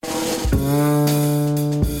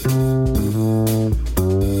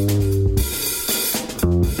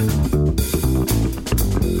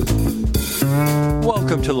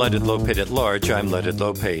Leonard Lopate at Large. I'm Leonard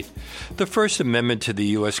Lopate. The First Amendment to the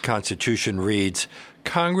U.S. Constitution reads,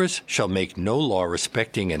 Congress shall make no law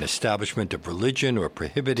respecting an establishment of religion or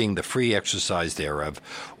prohibiting the free exercise thereof,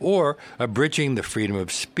 or abridging the freedom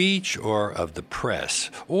of speech or of the press,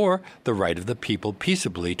 or the right of the people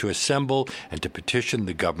peaceably to assemble and to petition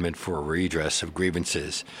the government for a redress of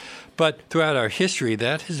grievances. But throughout our history,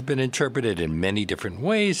 that has been interpreted in many different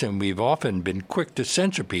ways, and we've often been quick to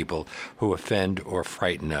censure people who offend or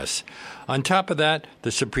frighten us. On top of that,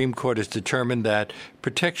 the Supreme Court has determined that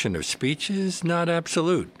protection of speech is not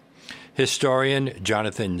absolute. Historian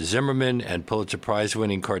Jonathan Zimmerman and Pulitzer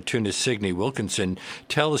Prize-winning cartoonist Signe Wilkinson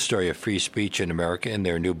tell the story of free speech in America in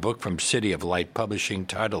their new book from City of Light Publishing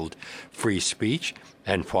titled Free Speech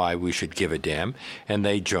and Why We Should Give a Damn. And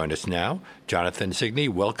they join us now. Jonathan,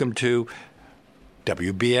 Signe, welcome to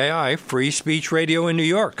WBAI Free Speech Radio in New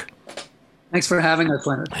York. Thanks for having us,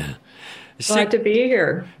 Leonard. Glad to be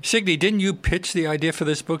here. Signe, didn't you pitch the idea for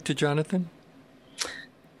this book to Jonathan?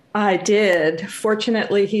 I did.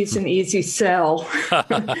 Fortunately, he's an easy sell.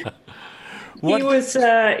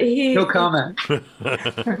 No comment.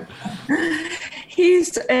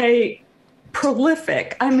 He's a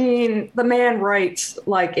prolific. I mean, the man writes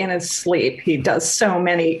like in his sleep. He does so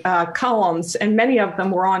many columns, and many of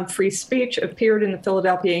them were on free speech, appeared in the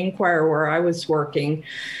Philadelphia Inquirer where I was working.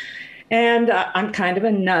 And I'm kind of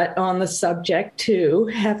a nut on the subject, too,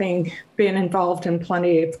 having been involved in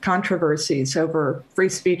plenty of controversies over free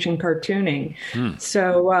speech and cartooning.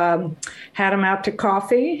 So had him out to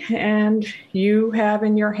coffee, and you have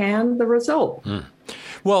in your hand the result.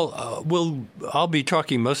 Well, I'll be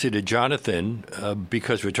talking mostly to Jonathan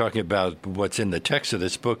because we're talking about what's in the text of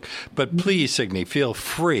this book. But please, Signe, feel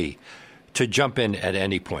free to jump in at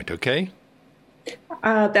any point, okay?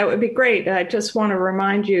 That would be great. I just want to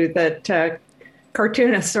remind you that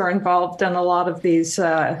cartoonists are involved in a lot of these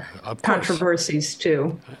controversies,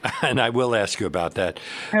 too. And I will ask you about that.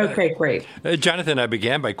 Okay, great. Jonathan, I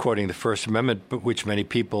began by quoting the First Amendment, which many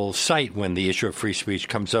people cite when the issue of free speech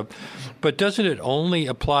comes up. But doesn't it only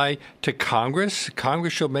apply to Congress?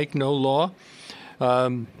 Congress shall make no law.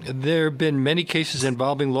 There have been many cases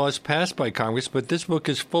involving laws passed by Congress, but this book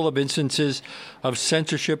is full of instances of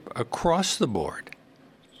censorship across the board.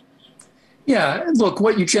 Yeah, look,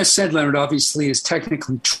 what you just said, Leonard, obviously is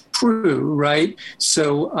technically true, right?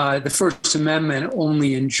 So the First Amendment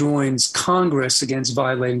only enjoins Congress against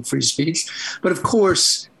violating free speech. But of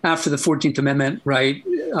course, after the 14th Amendment, right,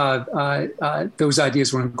 those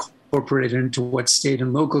ideas were incorporated into what state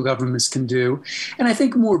and local governments can do. And I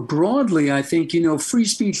think more broadly, I think, free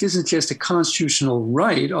speech isn't just a constitutional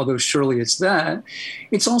right, although surely it's that.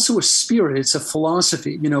 It's also a spirit. It's a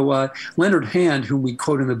philosophy. Leonard Hand, whom we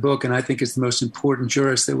quote in the book, and I think is the most important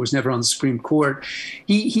jurist that was never on the Supreme Court,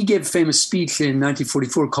 he gave a famous speech in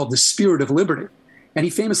 1944 called The Spirit of Liberty. And he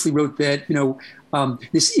famously wrote that,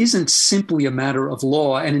 this isn't simply a matter of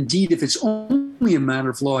law. And indeed, if it's only a matter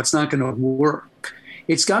of law, it's not going to work.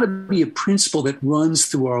 It's got to be a principle that runs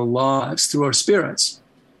through our lives, through our spirits.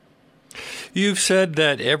 You've said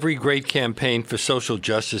that every great campaign for social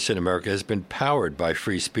justice in America has been powered by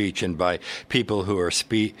free speech and by people who are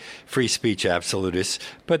free speech absolutists,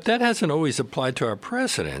 but that hasn't always applied to our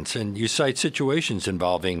presidents. And you cite situations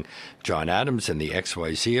involving John Adams and the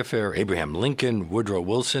XYZ affair, Abraham Lincoln, Woodrow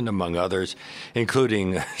Wilson, among others,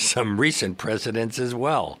 including some recent presidents as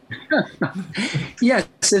well. Yes,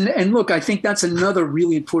 and look, I think that's another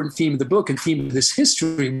really important theme of the book and theme of this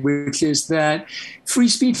history, which is that free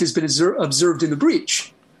speech has been observed in the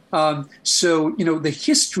breach. The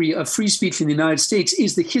history of free speech in the United States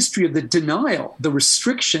is the history of the denial, the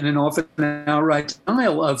restriction, and often outright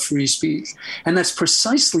denial of free speech. And that's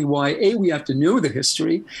precisely why, A, we have to know the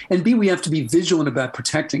history, and B, we have to be vigilant about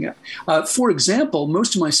protecting it. For example,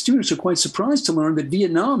 most of my students are quite surprised to learn that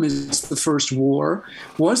Vietnam was the first war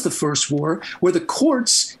where the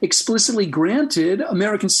courts explicitly granted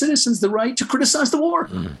American citizens the right to criticize the war.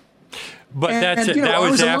 But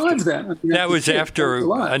that was after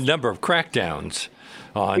a number of crackdowns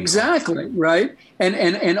on exactly right,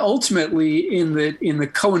 and ultimately in the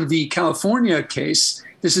Cohen v. California case,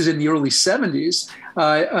 this is in the early 70s.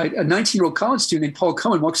 A 19-year-old college student named Paul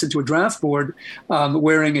Cohen walks into a draft board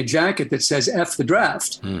wearing a jacket that says "F the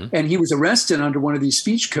draft," and he was arrested under one of these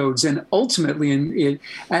speech codes. And ultimately,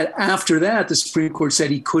 after that, the Supreme Court said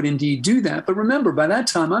he could indeed do that. But remember, by that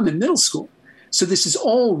time, I'm in middle school. So this is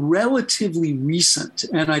all relatively recent.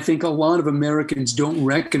 And I think a lot of Americans don't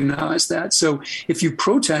recognize that. So if you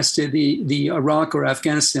protested the Iraq or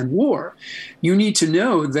Afghanistan war, you need to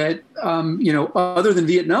know that, other than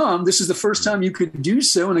Vietnam, this is the first time you could do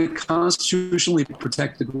so in a constitutionally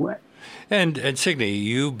protected way. And Signe,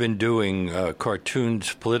 you've been doing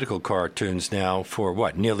cartoons, political cartoons now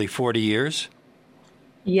for nearly 40 years?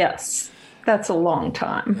 Yes, that's a long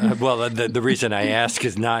time. The reason I ask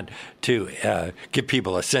is not to give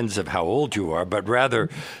people a sense of how old you are, but rather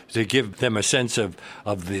to give them a sense of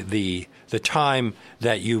the time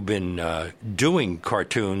that you've been doing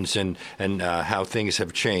cartoons and how things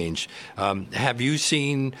have changed. Have you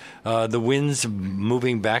seen the winds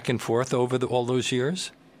moving back and forth over all those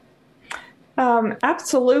years?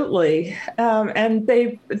 Absolutely. And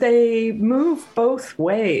they move both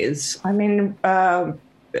ways. I mean,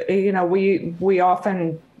 we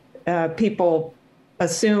often, people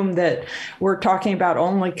assume that we're talking about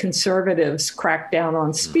only conservatives crack down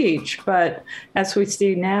on speech. But as we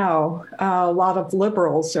see now, a lot of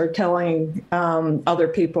liberals are telling other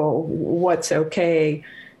people what's okay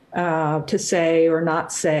to say or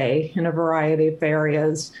not say in a variety of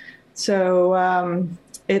areas. So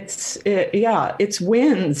it's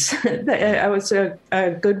wins. It was a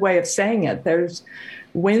good way of saying it. There's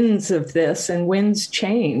winds of this, and winds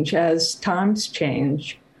change as times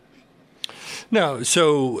change. No,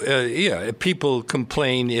 so people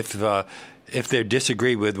complain if they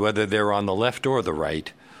disagree with whether they're on the left or the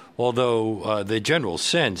right. Although the general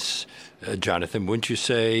sense, Jonathan, wouldn't you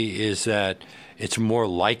say, is that it's more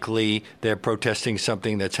likely they're protesting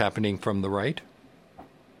something that's happening from the right?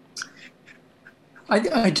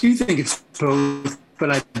 I do think it's both, but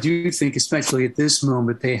I do think, especially at this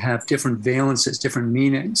moment, they have different valences, different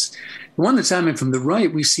meanings. The one that's happening from the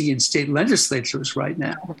right, we see in state legislatures right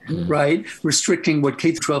now, right? Restricting what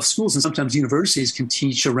K-12 schools and sometimes universities can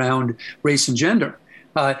teach around race and gender.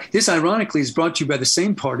 This, ironically, is brought to you by the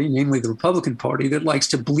same party, namely the Republican Party, that likes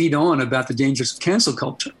to bleat on about the dangers of cancel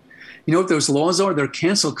culture. You know what those laws are? They're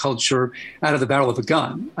cancel culture out of the barrel of a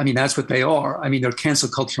gun. I mean, that's what they are. I mean, they're cancel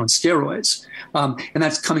culture on steroids. And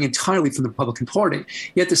that's coming entirely from the Republican Party.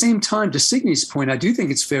 Yet at the same time, to Signe's point, I do think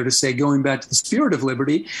it's fair to say, going back to the spirit of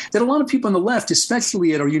liberty, that a lot of people on the left,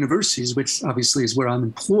 especially at our universities, which obviously is where I'm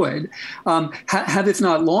employed, have, if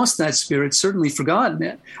not lost that spirit, certainly forgotten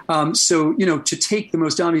it. So, to take the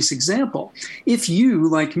most obvious example, if you,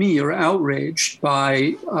 like me, are outraged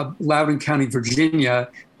by Loudoun County, Virginia,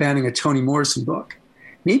 banning a Toni Morrison book,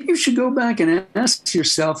 maybe you should go back and ask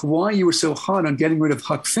yourself why you were so hot on getting rid of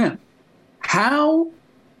Huck Finn. How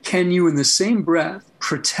can you, in the same breath,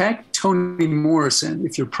 protect Toni Morrison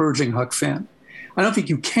if you're purging Huck Finn? I don't think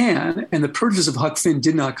you can, and the purges of Huck Finn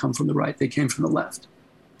did not come from the right. They came from the left.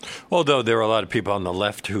 Although there are a lot of people on the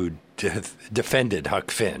left who defended Huck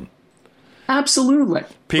Finn. Absolutely.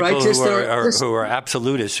 People who are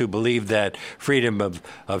absolutists, who believe that freedom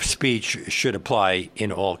of speech should apply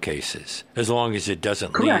in all cases, as long as it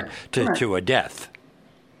doesn't lead to a death.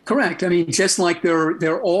 Correct. I mean, just like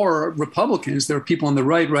there are Republicans, there are people on the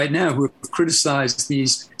right now who have criticized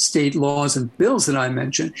these state laws and bills that I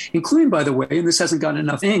mentioned, including, by the way, and this hasn't gotten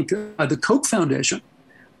enough ink, the Koch Foundation.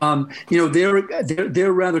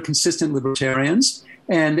 They're rather consistent libertarians,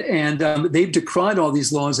 and they've decried all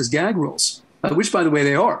these laws as gag rules, which, by the way,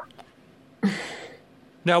 they are.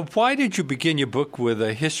 Now, why did you begin your book with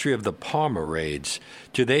a history of the Palmer raids?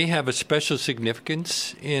 Do they have a special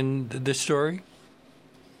significance in this story?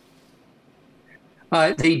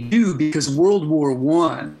 They do, because World War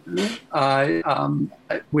I,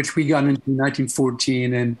 which we got into in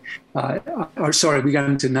 1914, we got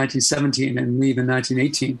into 1917 and leave in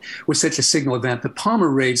 1918, was such a signal event. The Palmer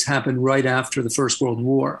raids happened right after the First World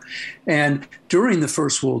War. And during the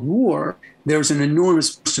First World War, there was an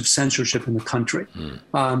enormous burst of censorship in the country.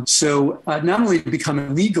 So not only did it become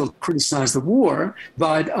illegal to criticize the war,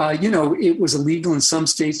 but, it was illegal in some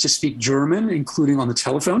states to speak German, including on the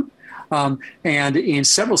telephone. And in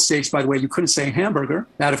several states, by the way, you couldn't say hamburger.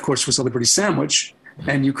 That, of course, was a Liberty sandwich.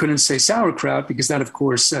 And you couldn't say sauerkraut, because that, of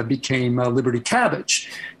course, became Liberty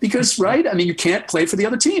cabbage. Because, right, I mean, you can't play for the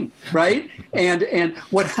other team, right? And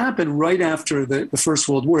what happened right after the First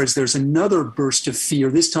World War is there's another burst of fear,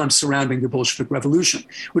 this time surrounding the Bolshevik Revolution,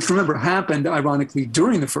 which, remember, happened, ironically,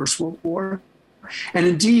 during the First World War. And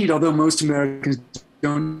indeed, although most Americans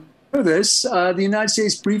don't know this, the United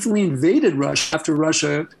States briefly invaded Russia after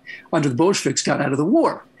Russia, under the Bolsheviks, got out of the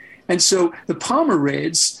war. And so the Palmer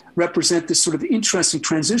raids represent this sort of interesting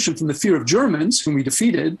transition from the fear of Germans, whom we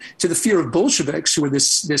defeated, to the fear of Bolsheviks, who were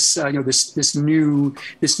this new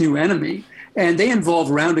enemy. And they involve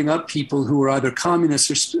rounding up people who are either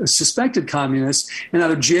communists or suspected communists and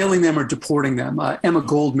either jailing them or deporting them. Emma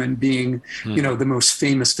Goldman being, the most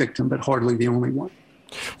famous victim, but hardly the only one.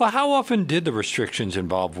 Well, how often did the restrictions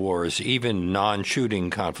involve wars, even non-shooting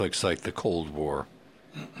conflicts like the Cold War?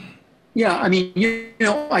 Yeah, I mean,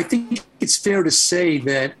 I think it's fair to say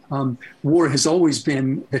that war has always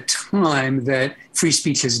been the time that free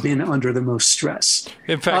speech has been under the most stress.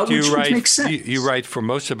 In fact, which makes sense. You write, for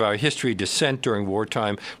most of our history, dissent during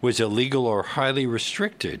wartime was illegal or highly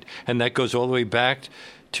restricted. And that goes all the way back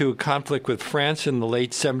to a conflict with France in the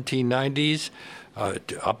late 1790s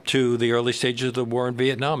up to the early stages of the war in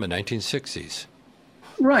Vietnam in the 1960s.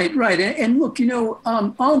 Right. And look,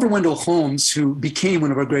 Oliver Wendell Holmes, who became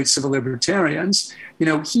one of our great civil libertarians,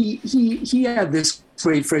 he had this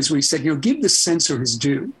great phrase where he said, give the censor his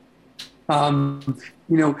due.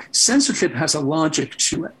 Censorship has a logic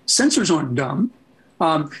to it. Censors aren't dumb,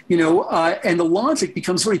 and the logic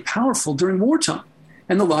becomes very powerful during wartime.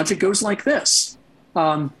 And the logic goes like this.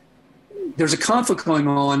 There's a conflict going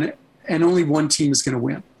on, and only one team is going to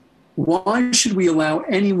win. Why should we allow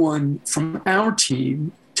anyone from our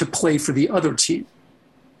team to play for the other team?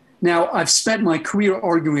 Now, I've spent my career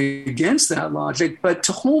arguing against that logic, but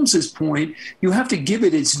to Holmes's point, you have to give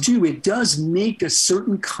it its due. It does make a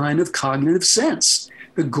certain kind of cognitive sense.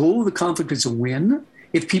 The goal of the conflict is a win.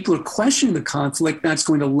 If people are questioning the conflict, that's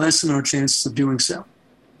going to lessen our chances of doing so.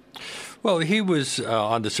 Well, he was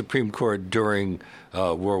on the Supreme Court during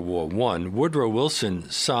World War I. Woodrow Wilson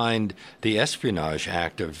signed the Espionage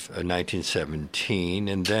Act of 1917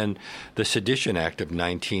 and then the Sedition Act of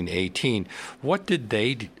 1918. What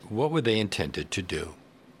were they intended to do?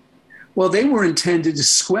 Well, they were intended to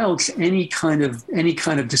squelch any kind of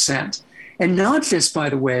dissent. And not just, by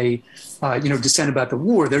the way, dissent about the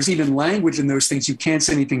war. There's even language in those things. You can't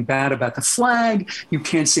say anything bad about the flag. You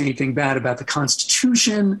can't say anything bad about the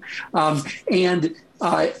Constitution.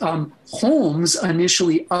 Holmes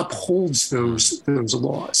initially upholds those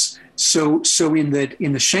laws. So in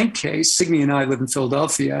the Schenck case, Signe and I live in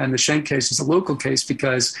Philadelphia, and the Schenck case is a local case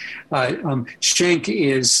because Schenck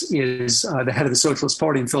is the head of the Socialist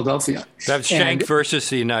Party in Philadelphia. That's Schenck versus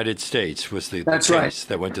the United States was the case right.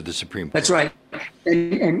 That went to the Supreme Court. That's right.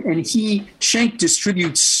 And Schenck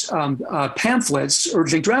distributes pamphlets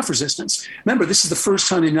urging draft resistance. Remember, this is the first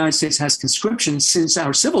time the United States has conscription since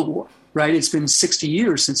our Civil War, right? It's been 60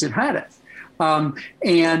 years since it had it.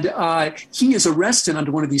 He is arrested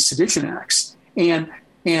under one of these sedition acts. And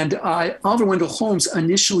Oliver Wendell Holmes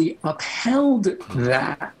initially upheld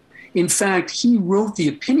that. In fact, he wrote the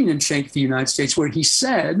opinion in Schenck of the United States where he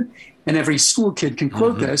said, and every school kid can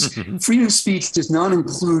quote this, freedom of speech does not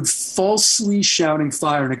include falsely shouting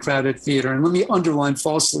fire in a crowded theater. And let me underline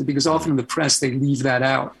falsely, because often in the press they leave that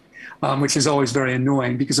out. Which is always very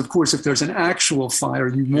annoying because, of course, if there's an actual fire,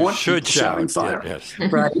 you want people shouting fire. Yeah,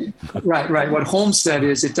 yes. Right. What Holmes said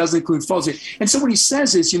is it doesn't include falsity. And so what he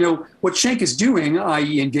says is, what Schenck is doing,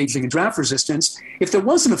 i.e. engaging in draft resistance, if there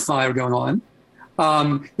wasn't a fire going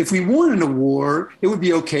on, if we weren't in a war, it would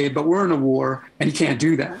be okay, but we're in a war and you can't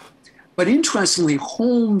do that. But interestingly,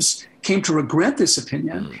 Holmes came to regret this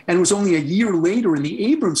opinion, and it was only a year later in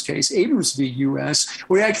the Abrams case, Abrams v. U.S.,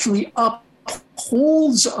 where he actually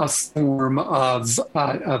upholds a form of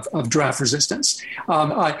draft resistance.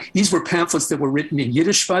 These were pamphlets that were written in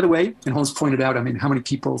Yiddish, by the way, and Holmes pointed out, how many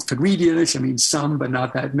people could read Yiddish? Some, but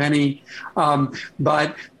not that many.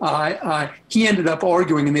 But he ended up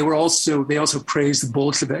arguing, and they also praised the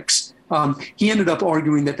Bolsheviks. He ended up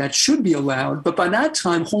arguing that should be allowed, but by that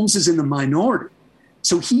time, Holmes is in the minority.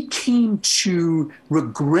 So he came to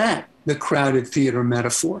regret the crowded theater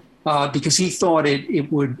metaphor because he thought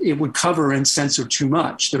it would cover and censor too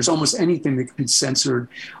much. There's almost anything that could be censored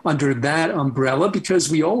under that umbrella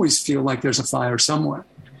because we always feel like there's a fire somewhere.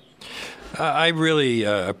 I really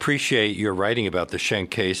appreciate your writing about the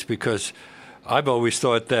Schenck case because I've always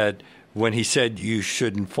thought that when he said you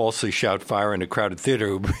shouldn't falsely shout fire in a crowded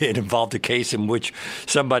theater, it involved a case in which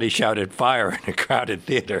somebody shouted fire in a crowded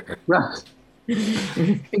theater. Right.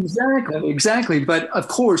 Exactly. But of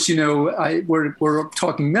course, we're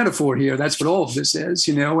talking metaphor here. That's what all of this is,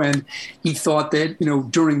 and he thought that,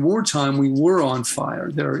 during wartime, we were on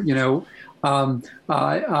fire there, or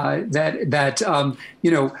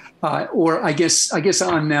I guess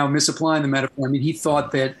I'm now misapplying the metaphor. He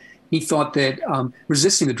thought that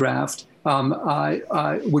resisting the draft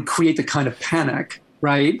would create the kind of panic,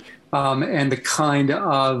 right? And the kind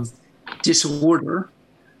of disorder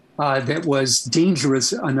that was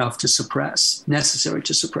dangerous enough to suppress, necessary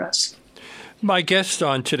to suppress. My guests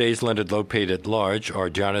on today's Leonard Lopate at Large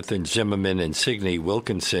are Jonathan Zimmerman and Signe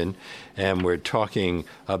Wilkinson, and we're talking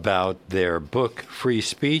about their book, Free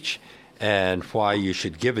Speech, and Why You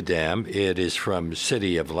Should Give a Damn. It is from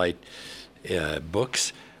City of Light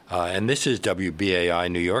Books, and this is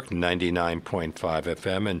WBAI New York, 99.5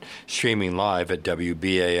 FM, and streaming live at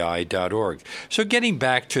WBAI.org. So getting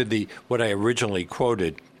back to what I originally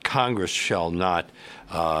quoted, Congress shall not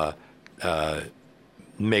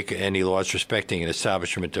make any laws respecting an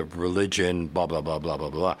establishment of religion, blah, blah, blah, blah,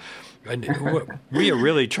 blah, blah. And we are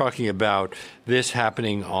really talking about this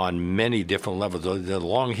happening on many different levels, the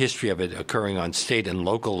long history of it occurring on state and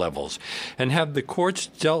local levels. And have the courts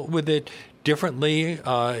dealt with it differently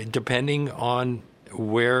depending on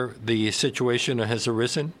where the situation has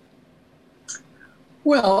arisen?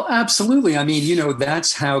 Well, absolutely. I mean,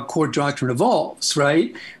 that's how court doctrine evolves,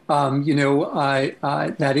 right?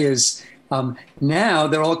 That is... now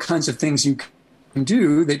there are all kinds of things you can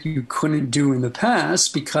do that you couldn't do in the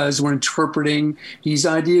past because we're interpreting these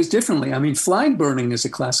ideas differently. I mean, flag burning is a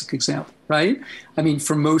classic example, right? I mean,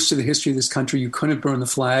 for most of the history of this country, you couldn't burn the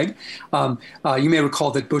flag. You may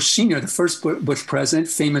recall that Bush Sr., the first Bush president,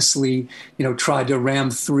 famously, tried to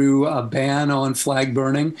ram through a ban on flag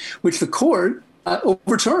burning, which the court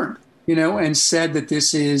overturned, and said that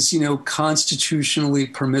this is, constitutionally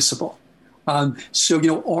permissible. So,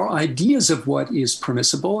 our ideas of what is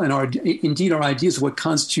permissible and our ideas of what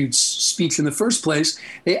constitutes speech in the first place,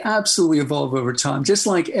 they absolutely evolve over time, just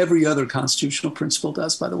like every other constitutional principle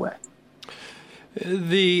does, by the way.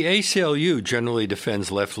 The ACLU generally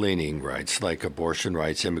defends left-leaning rights like abortion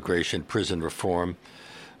rights, immigration, prison reform.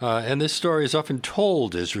 And this story is often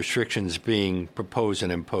told as restrictions being proposed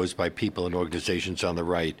and imposed by people and organizations on the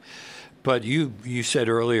right. But you said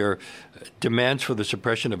earlier, demands for the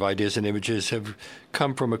suppression of ideas and images have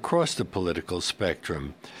come from across the political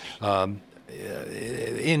spectrum. In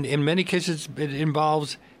many cases, it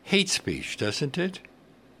involves hate speech, doesn't it?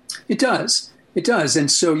 It does. It does. And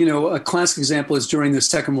so, a classic example is during the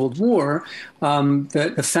Second World War,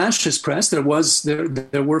 the fascist press, there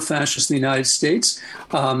were fascists in the United States,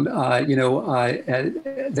 that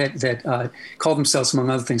called themselves, among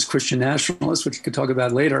other things, Christian nationalists, which we could talk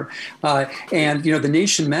about later. And The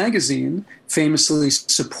Nation magazine famously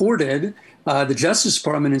supported the Justice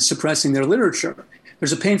Department in suppressing their literature.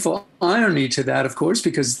 There's a painful irony to that, of course,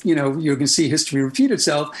 because, you can see history repeat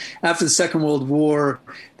itself. After the Second World War,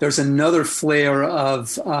 there's another flare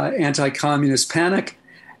of anti-communist panic.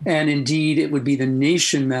 And indeed, it would be The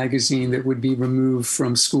Nation magazine that would be removed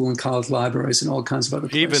from school and college libraries and all kinds of other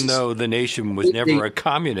places. Even though The Nation was never a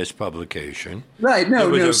communist publication. Right. No,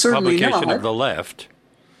 certainly not. It was a publication of the left.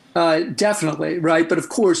 Definitely, right. But of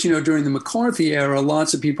course, during the McCarthy era,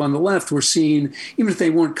 lots of people on the left were seen, even if they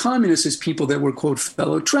weren't communists, as people that were, quote,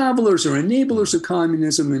 fellow travelers or enablers of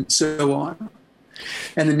communism and so on.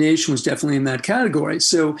 And The Nation was definitely in that category.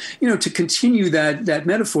 So, to continue that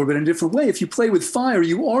metaphor, but in a different way, if you play with fire,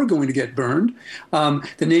 you are going to get burned. The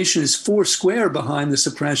Nation is foursquare behind the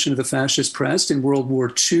suppression of the fascist press in World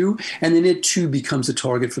War II, and then it too becomes a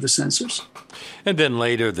target for the censors. And then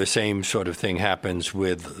later, the same sort of thing happens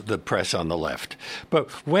with the press on the left.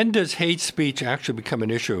 But when does hate speech actually become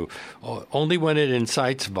an issue? Only when it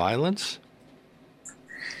incites violence?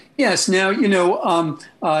 Yes. Now,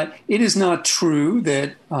 it is not true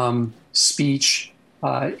that speech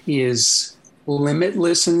is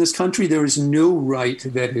limitless in this country. There is no right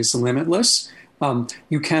that is limitless.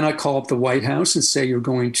 You cannot call up the White House and say you're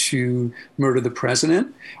going to murder the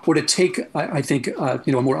president. Or to take, I think, a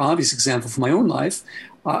more obvious example from my own life,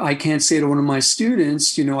 I can't say to one of my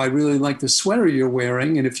students, I really like the sweater you're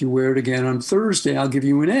wearing, and if you wear it again on Thursday, I'll give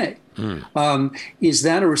you an A. Is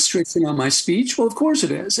that a restriction on my speech? Well, of course it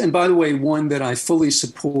is. And by the way, one that I fully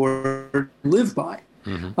support and live by.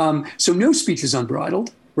 Mm-hmm. So no speech is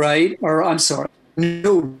unbridled, right? Or I'm sorry.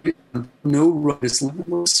 No right is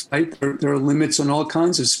limitless, right? There are limits on all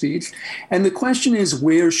kinds of speech. And the question is,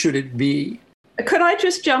 where should it be? Could I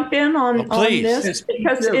just jump in on this? Yes.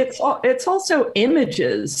 Because it's also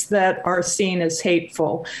images that are seen as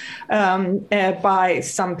hateful by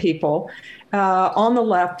some people on the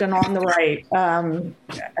left and on the right.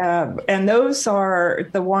 And those are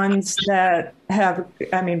the ones that have,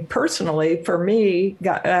 personally, for me,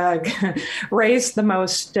 raised the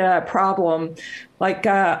most problem. Like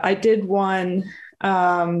I did one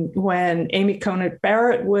when Amy Coney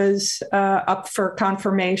Barrett was up for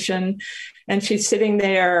confirmation, and she's sitting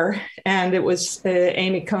there, and it was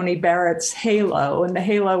Amy Coney Barrett's halo, and the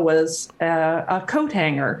halo was a coat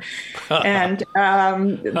hanger. And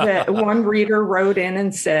the one reader wrote in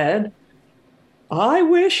and said, I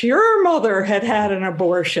wish your mother had had an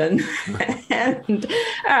abortion.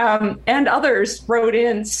 And others wrote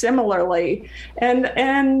in similarly.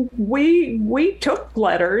 And we took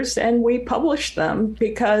letters and we published them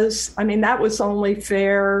because, I mean, that was only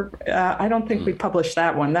fair. I don't think we published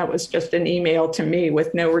that one. That was just an email to me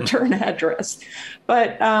with no return address.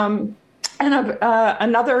 But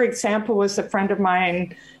another example was a friend of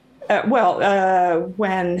mine.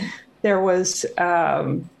 When there was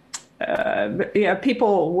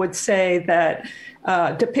people would say that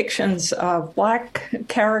depictions of Black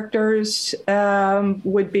characters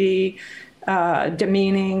would be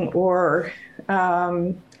demeaning, or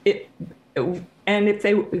and if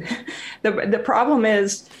they, the problem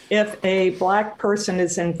is if a Black person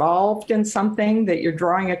is involved in something that you're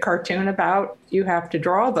drawing a cartoon about, you have to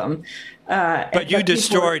draw them. But you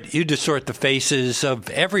distort the faces of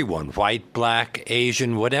everyone, white, Black,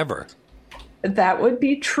 Asian, whatever. That would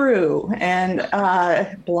be true. And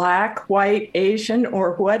Black, white, Asian,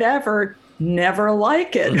 or whatever never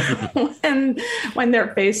like it when their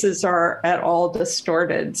faces are at all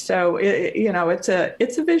distorted. So, it's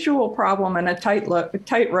a visual problem and a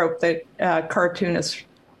tightrope that cartoonists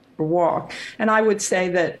walk. And I would say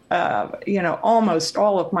that, almost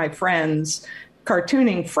all of my friends,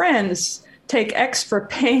 cartooning friends, take extra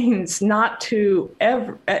pains not to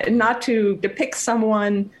depict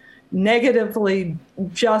someone negatively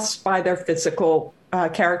just by their physical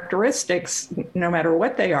characteristics, no matter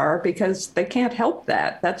what they are, because they can't help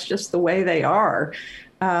that. That's just the way they are.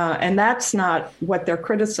 And that's not what they're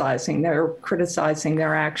criticizing. They're criticizing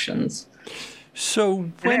their actions. So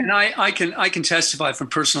I can testify from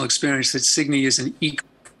personal experience that Signe is an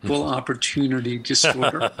equal opportunity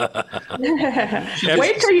disorder.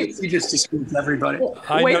 Wait till you just disputes everybody.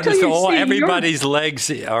 I noticed everybody's legs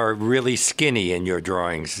are really skinny in your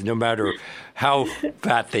drawings, no matter how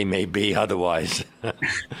fat they may be otherwise.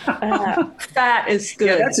 Fat is good.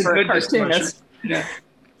 Yeah, that's a good cartoonist. Yeah.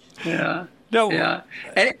 No. Yeah.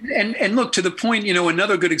 And look, to the point,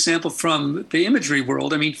 another good example from the imagery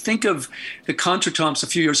world. I mean, think of the contretemps a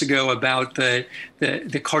few years ago about the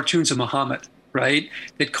cartoons of Muhammad, right?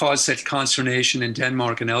 That caused such consternation in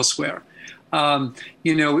Denmark and elsewhere. Most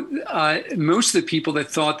of the people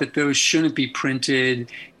that thought that those shouldn't be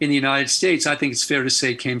printed in the United States, I think it's fair to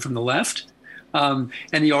say, came from the left. And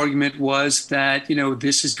the argument was that,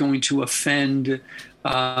 this is going to offend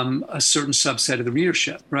a certain subset of the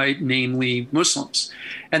readership, right? Namely Muslims.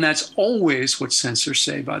 And that's always what censors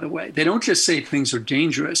say, by the way. They don't just say things are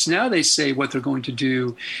dangerous. Now they say what they're going to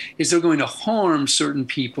do is they're going to harm certain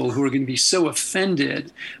people who are going to be so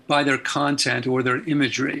offended by their content or their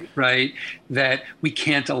imagery, right? That we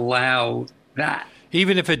can't allow that.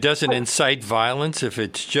 Even if it doesn't incite violence, if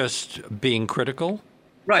it's just being critical?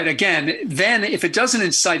 Right. Again, then if it doesn't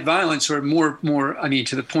incite violence, or more,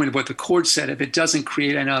 to the point of what the court said, if it doesn't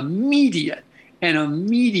create an immediate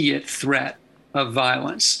threat of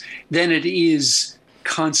violence, then it is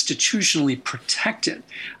constitutionally protected.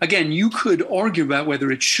 Again, you could argue about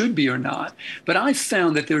whether it should be or not, but I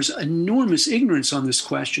found that there's enormous ignorance on this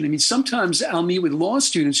question. I mean, sometimes I'll meet with law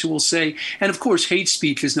students who will say, and of course, hate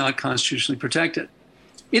speech is not constitutionally protected.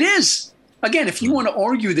 It is. Again, if you want to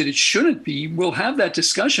argue that it shouldn't be, we'll have that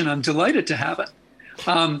discussion. I'm delighted to have it.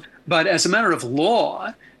 But as a matter of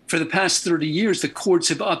law, for the past 30 years, the courts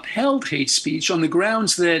have upheld hate speech on the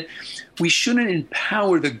grounds that we shouldn't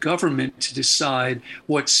empower the government to decide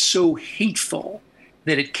what's so hateful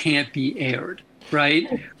that it can't be aired.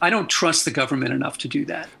 Right? I don't trust the government enough to do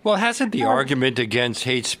that. Well, hasn't the argument against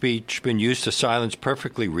hate speech been used to silence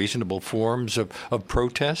perfectly reasonable forms of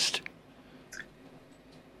protest?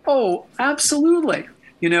 Oh, absolutely.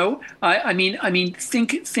 I mean,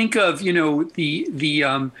 think of, a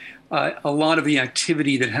lot of the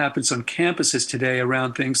activity that happens on campuses today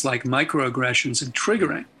around things like microaggressions and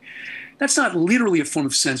triggering. That's not literally a form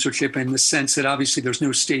of censorship in the sense that obviously there's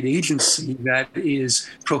no state agency that is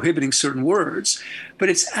prohibiting certain words, but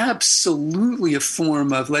it's absolutely a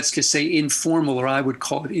form of, let's just say, informal, or I would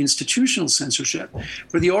call it institutional censorship,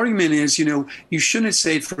 where the argument is, you shouldn't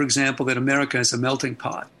say, for example, that America is a melting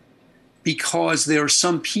pot, because there are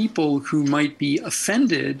some people who might be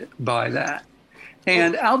offended by that.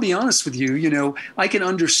 And I'll be honest with you, I can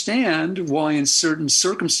understand why in certain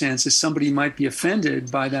circumstances somebody might be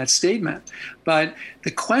offended by that statement. But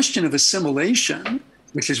the question of assimilation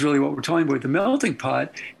which is really what we're talking about, the melting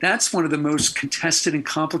pot, that's one of the most contested and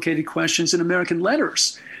complicated questions in American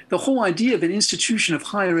letters. The whole idea of an institution of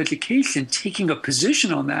higher education taking a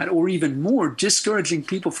position on that, or even more, discouraging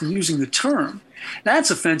people from using the term,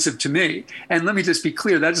 that's offensive to me. And let me just be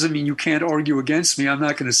clear, that doesn't mean you can't argue against me. I'm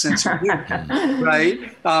not going to censor you, right?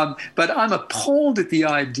 But I'm appalled at the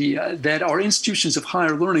idea that our institutions of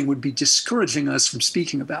higher learning would be discouraging us from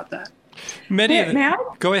speaking about that.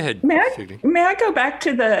 Go ahead. May I go back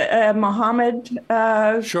to the Muhammad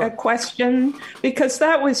question? Because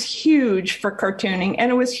that was huge for cartooning,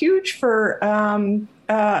 and it was huge for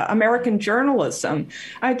American journalism.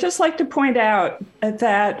 I'd just like to point out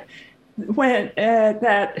that when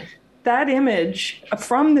that image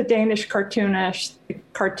from the Danish cartoonist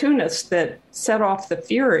that set off the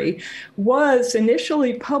fury was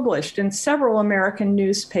initially published in several American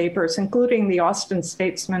newspapers, including the Austin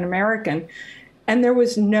Statesman American, and there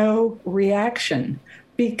was no reaction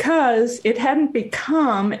because it hadn't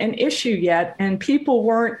become an issue yet, and people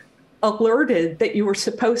weren't alerted that you were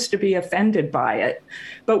supposed to be offended by it.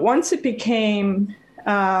 But once it became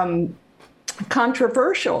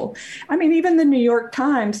controversial, I mean, even the New York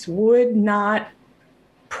Times would not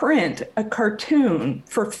print a cartoon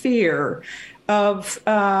for fear of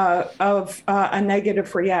a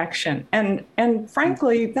negative reaction, and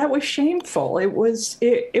frankly, that was shameful. It was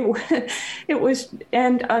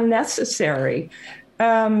and unnecessary.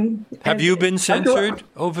 Have you been censored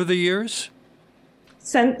over the years?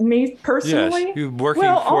 Sent me personally? Yes, you're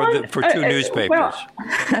working for two newspapers. Well,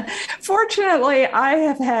 fortunately, I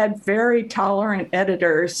have had very tolerant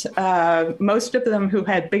editors, most of them who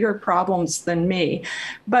had bigger problems than me.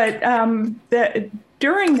 But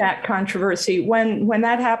during that controversy, when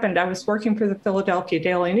that happened, I was working for the Philadelphia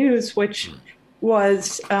Daily News, which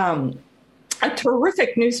was a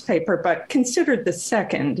terrific newspaper, but considered the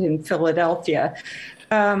second in Philadelphia.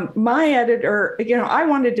 My editor, I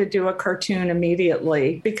wanted to do a cartoon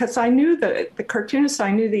immediately because I knew the cartoonist,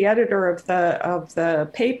 I knew the editor of the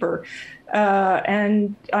paper,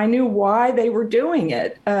 and I knew why they were doing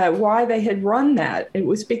it, why they had run that. It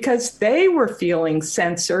was because they were feeling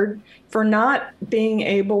censored for not being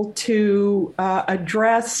able to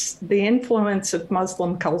address the influence of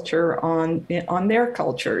Muslim culture on their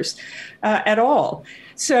cultures at all.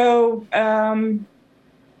 So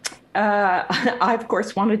I, of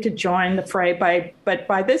course, wanted to join the fray, but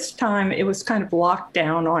by this time it was kind of locked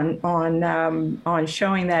down on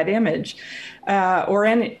showing that image.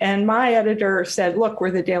 And my editor said, "Look,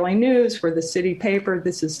 we're the Daily News, we're the city paper.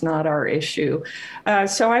 This is not our issue."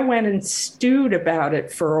 So I went and stewed about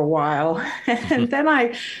it for a while, and then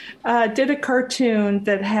I did a cartoon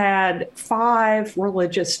that had 5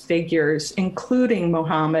 religious figures, including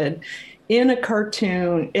Muhammad, in a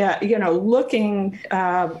cartoon, looking,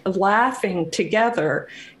 laughing together.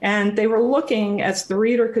 And they were looking, as the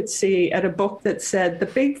reader could see, at a book that said, "The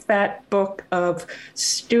Big Fat Book of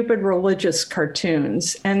Stupid Religious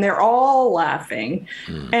Cartoons." And they're all laughing.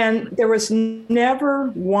 And there was never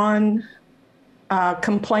one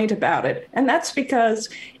complaint about it. And that's because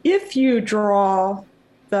if you draw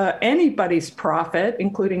anybody's prophet,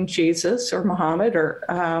 including Jesus or Muhammad or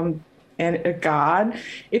and God,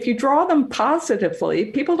 if you draw them positively,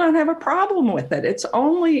 people don't have a problem with it. It's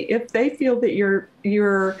only if they feel that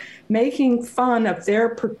you're making fun of their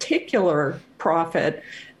particular prophet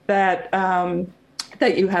that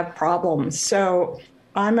you have problems. So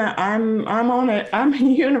I'm a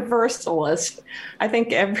universalist. I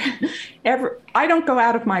think I don't go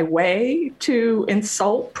out of my way to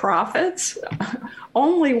insult prophets.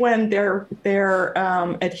 Only when their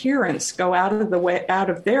adherents go out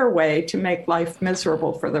of their way to make life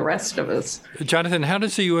miserable for the rest of us. Jonathan, how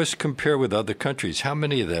does the U.S. compare with other countries? How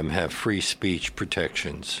many of them have free speech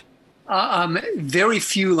protections? Very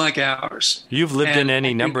few like ours. You've lived in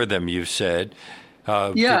any number of them, you've said.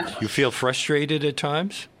 Yeah. You feel frustrated at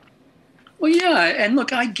times? Well, yeah. And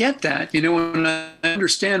look, I get that, and I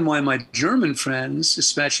understand why my German friends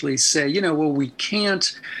especially say, well, we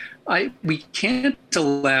can't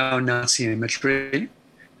allow Nazi imagery.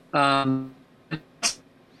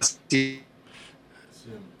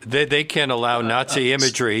 They can't allow Nazi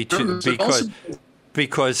imagery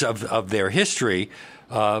because of their history.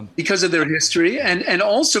 Because of their history, and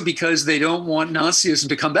also because they don't want Nazism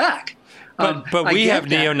to come back. But we have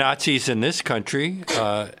neo-Nazis in this country.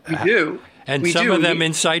 We do. And some of them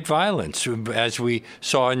incite violence, as we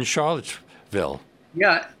saw in Charlottesville.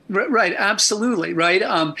 Yeah, right. Absolutely. Right.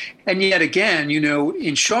 And yet again,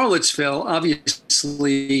 in Charlottesville,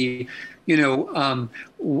 obviously,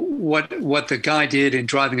 what the guy did in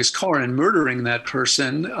driving his car and murdering that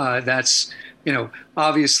person, that's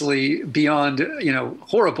obviously beyond,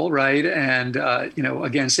 horrible, right? And,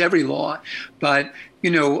 against every law. But,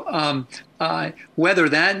 whether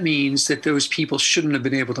that means that those people shouldn't have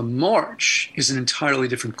been able to march is an entirely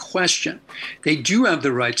different question. They do have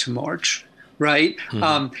the right to march, right?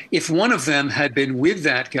 Mm-hmm. If one of them had been with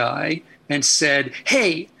that guy and said,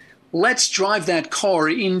 hey, let's drive that car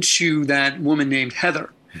into that woman named Heather,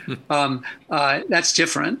 that's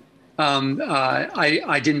different.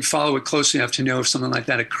 I didn't follow it closely enough to know if something like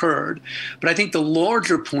that occurred. But I think the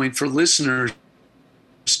larger point for listeners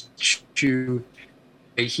to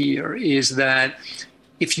here is that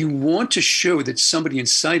if you want to show that somebody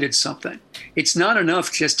incited something, it's not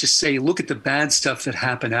enough just to say, look at the bad stuff that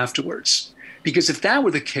happened afterwards. Because if that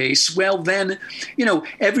were the case, well, then,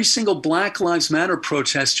 every single Black Lives Matter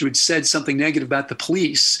protester who had said something negative about the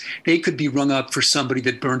police, they could be rung up for somebody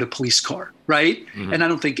that burned a police car, right? Mm-hmm. And I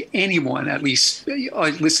don't think anyone, at least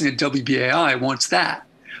listening to WBAI, wants that.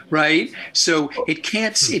 Right. So it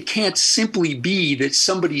can't simply be that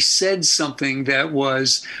somebody said something that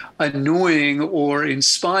was annoying or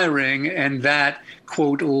inspiring and that,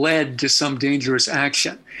 quote, led to some dangerous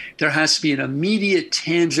action. There has to be an immediate,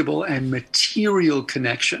 tangible and material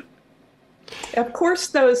connection. Of course,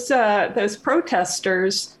 those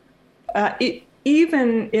protesters,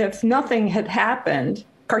 even if nothing had happened,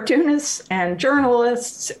 cartoonists and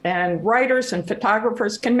journalists and writers and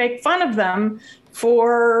photographers can make fun of them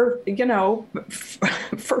for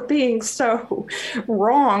being so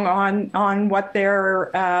wrong on what they're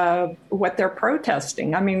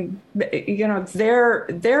protesting. I mean,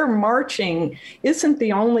 their marching isn't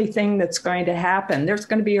the only thing that's going to happen. There's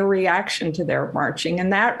going to be a reaction to their marching,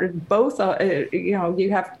 and that both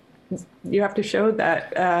you have to show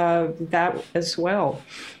that as well.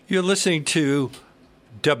 You're listening to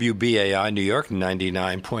WBAI New York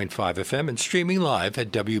 99.5 FM and streaming live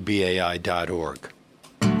at WBAI.org.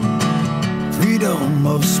 Freedom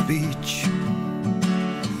of speech,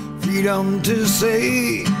 freedom to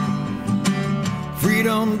say,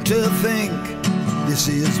 freedom to think, this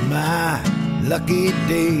is my lucky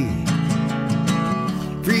day.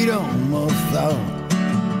 Freedom of thought,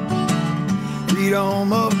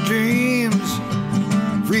 freedom of dreams,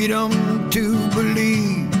 freedom to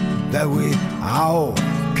believe that we all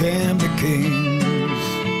can be kings.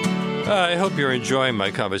 I hope you're enjoying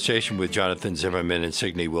my conversation with Jonathan Zimmerman and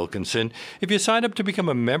Signe Wilkinson. If you sign up to become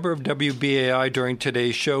a member of WBAI during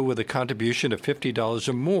today's show with a contribution of $50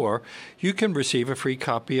 or more, you can receive a free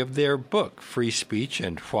copy of their book, Free Speech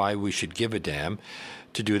and Why We Should Give a Damn.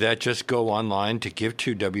 To do that, just go online to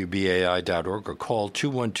give2wbai.org or call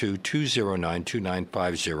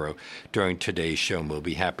 212-209-2950 during today's show, and we'll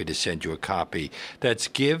be happy to send you a copy. That's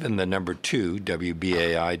give and the number 2,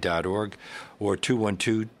 wbai.org, or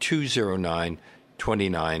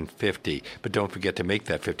 212-209-2950. But don't forget to make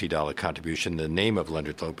that $50 contribution in the name of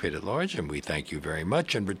Leonard Lopate at Large, and we thank you very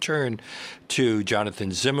much. And return to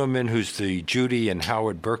Jonathan Zimmerman, who's the Judy and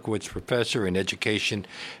Howard Berkowitz Professor in Education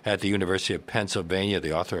at the University of Pennsylvania,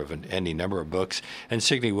 the author of any number of books, and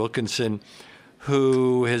Signe Wilkinson,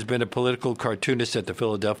 who has been a political cartoonist at the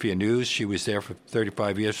Philadelphia News. She was there for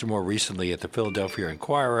 35 years, or more recently at the Philadelphia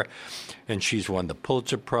Inquirer, and she's won the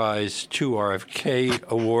Pulitzer Prize, 2 RFK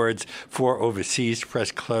Awards, 4 Overseas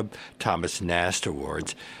Press Club Thomas Nast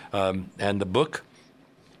Awards. And the book,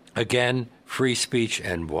 again, Free Speech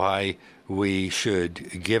and Why We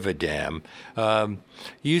Should Give a Damn.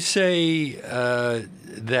 You say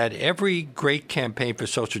that every great campaign for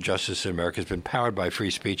social justice in America has been powered by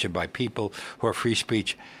free speech and by people who are free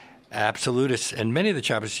speech absolutists. And many of the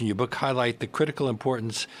chapters in your book highlight the critical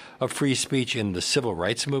importance of free speech in the civil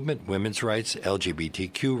rights movement, women's rights,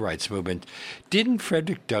 LGBTQ rights movement. Didn't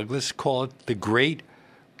Frederick Douglass call it the great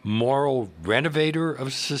moral renovator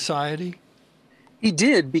of society? He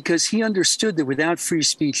did, because he understood that without free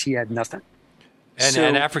speech, he had nothing.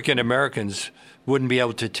 And African Americans wouldn't be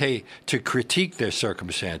able to critique their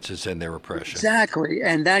circumstances and their oppression. Exactly.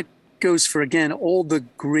 And that goes for, again, all the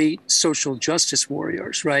great social justice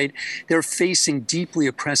warriors, right? They're facing deeply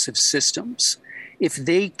oppressive systems. If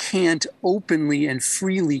they can't openly and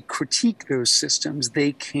freely critique those systems,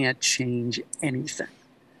 they can't change anything.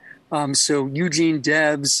 So Eugene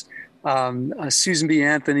Debs, Susan B.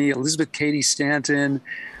 Anthony, Elizabeth Cady Stanton,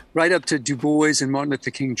 right up to Du Bois and Martin Luther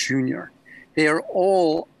King Jr. They are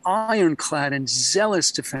all ironclad and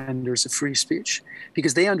zealous defenders of free speech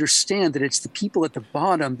because they understand that it's the people at the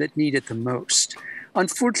bottom that need it the most.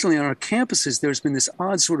 Unfortunately, on our campuses, there's been this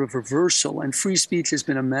odd sort of reversal, and free speech has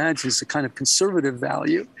been imagined as a kind of conservative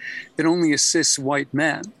value that only assists white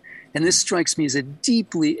men. And this strikes me as a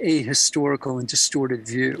deeply ahistorical and distorted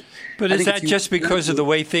view. But is that just because of the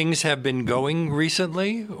way things have been going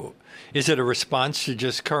recently? Is it a response to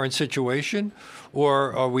just current situation,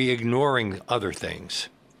 or are we ignoring other things?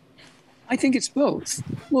 I think it's both.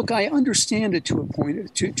 Look, I understand it to a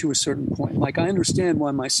point, to a certain point. Like, I understand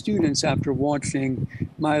why my students, after watching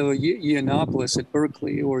Milo Yiannopoulos at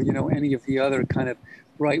Berkeley, or any of the other kind of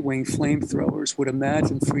right-wing flamethrowers, would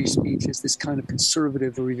imagine free speech as this kind of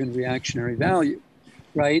conservative or even reactionary value,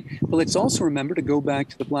 right? But let's also remember to go back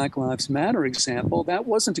to the Black Lives Matter example. That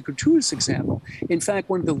wasn't a gratuitous example. In fact,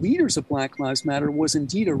 one of the leaders of Black Lives Matter was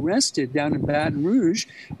indeed arrested down in Baton Rouge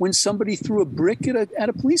when somebody threw a brick at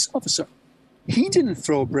a police officer. He didn't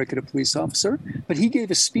throw a brick at a police officer, but he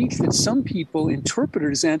gave a speech that some people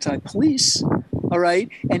interpreted as anti-police, all right?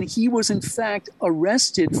 And he was, in fact,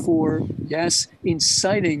 arrested for, yes,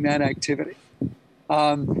 inciting that activity.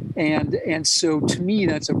 And so, to me,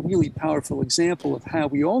 that's a really powerful example of how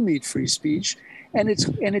we all need free speech. And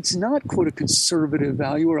it's not, quote, a conservative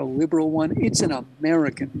value or a liberal one. It's an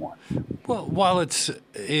American one. Well, while it's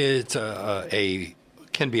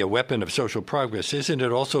can be a weapon of social progress, isn't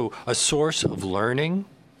it also a source of learning?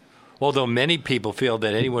 Although many people feel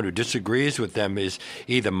that anyone who disagrees with them is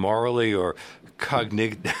either morally or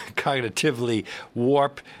cognitively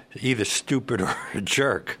warped, either stupid or a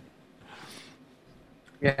jerk.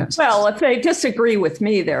 Yes. Well, if they disagree with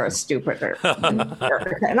me, they're a stupider.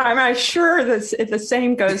 And I'm sure the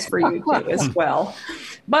same goes for you too as well.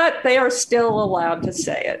 But they are still allowed to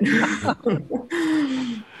say it.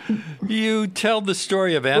 You tell the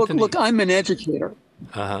story of Anthony. Look, I'm an educator.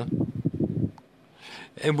 Uh-huh.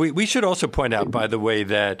 And we should also point out, by the way,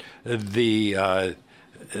 that the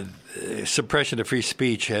suppression of free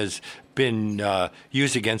speech has been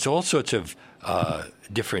used against all sorts of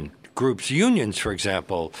different groups. Unions, for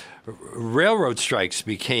example, railroad strikes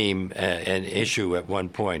became an issue at one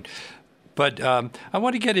point. But I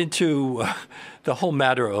want to get into the whole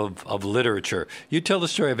matter of literature. You tell the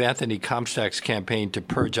story of Anthony Comstock's campaign to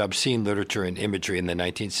purge obscene literature and imagery in the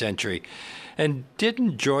 19th century. And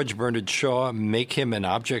didn't George Bernard Shaw make him an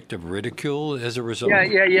object of ridicule as a result?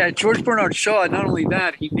 Yeah. George Bernard Shaw, not only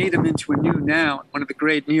that, he made him into a new noun, one of the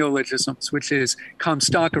great neologisms, which is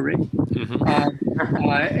Comstockery. Mm-hmm.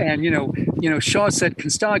 And Shaw said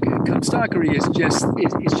Comstockery is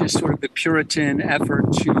just sort of the Puritan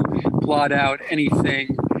effort to blot out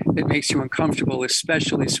anything that makes you uncomfortable,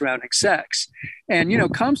 especially surrounding sex. And,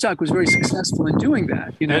 Comstock was very successful in doing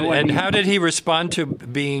that. And how did he respond to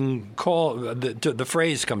being called the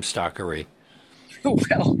phrase Comstockery?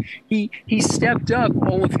 Well, he stepped up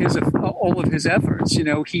all of his efforts.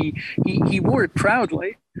 He wore it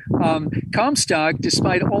proudly. Comstock,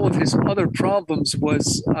 despite all of his other problems,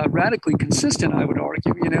 was radically consistent, I would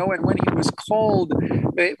argue. And when he was called,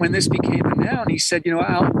 when this became a noun, he said,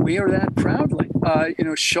 I'll wear that proudly.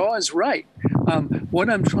 Shaw is right. What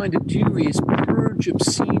I'm trying to do is purge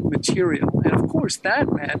obscene material. And of course,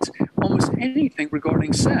 that meant almost anything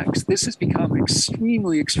regarding sex. This has become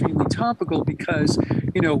extremely, extremely topical because,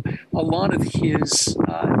 a lot of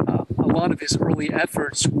his early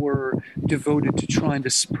efforts were devoted to trying to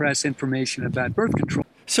suppress information about birth control.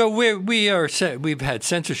 So we've had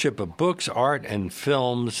censorship of books, art, and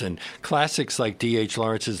films, and classics like D.H.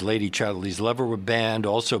 Lawrence's Lady Chatterley's Lover were banned,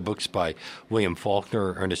 also books by William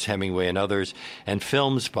Faulkner, Ernest Hemingway, and others, and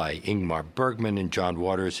films by Ingmar Bergman and John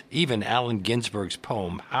Waters, even Allen Ginsberg's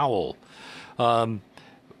poem Howl.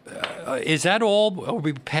 Is that all? Are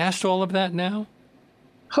we past all of that now?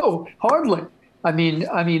 Oh, hardly. I mean,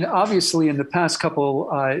 obviously, in the past couple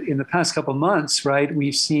months, right?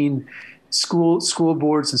 We've seen school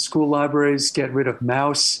boards and school libraries get rid of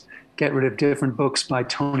Maus, get rid of different books by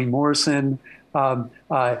Toni Morrison,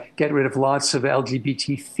 get rid of lots of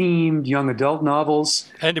LGBT-themed young adult novels,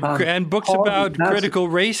 and books about critical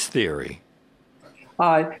race theory.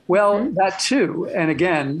 That too. And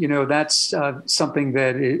again, that's something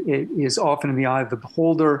that is often in the eye of the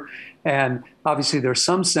beholder. And obviously, there are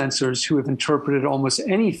some censors who have interpreted almost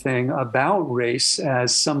anything about race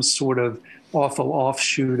as some sort of awful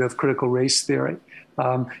offshoot of critical race theory.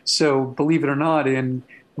 So believe it or not, in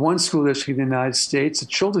one school district in the United States, a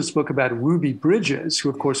children's book about Ruby Bridges, who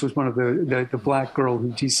of course was one of the black girl who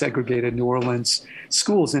desegregated New Orleans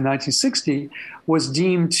schools in 1960, was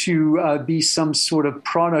deemed to be some sort of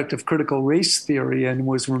product of critical race theory and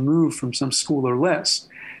was removed from some school or list.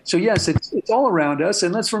 So yes, it's all around us.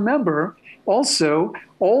 And let's remember also,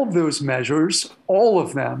 all of those measures, all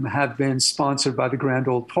of them have been sponsored by the Grand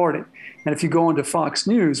Old Party. And if you go onto Fox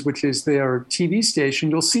News, which is their TV station,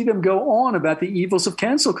 you'll see them go on about the evils of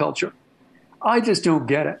cancel culture. I just don't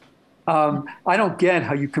get it. I don't get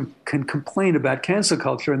how you can complain about cancel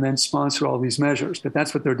culture and then sponsor all these measures, but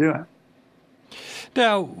that's what they're doing.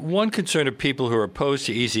 Now, one concern of people who are opposed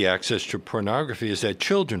to easy access to pornography is that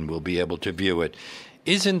children will be able to view it.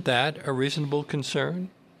 Isn't that a reasonable concern?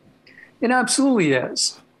 It absolutely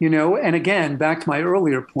is. And again, back to my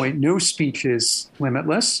earlier point, no speech is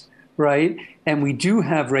limitless, right? And we do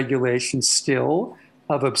have regulations still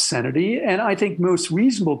of obscenity. And I think most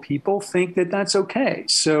reasonable people think that that's okay.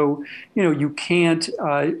 So, you can't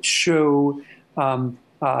show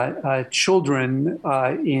children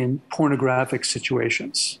in pornographic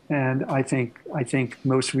situations. And I think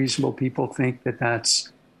most reasonable people think that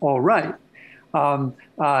that's all right. Now,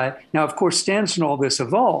 of course, standards and all this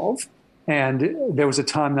evolve. And there was a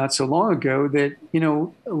time not so long ago that,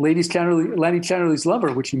 Lady Chatterley's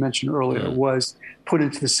Lover, which you mentioned earlier, was put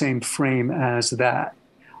into the same frame as that.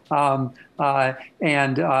 You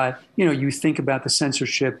think about the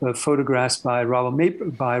censorship of photographs by Robert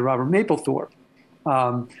Mapplethorpe.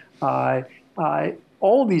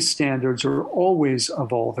 All these standards are always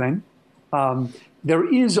evolving.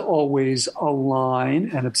 There is always a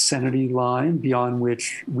line, an obscenity line, beyond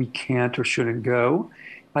which we can't or shouldn't go.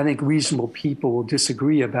 I think reasonable people will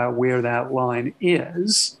disagree about where that line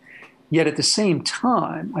is. Yet at the same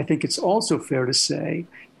time, I think it's also fair to say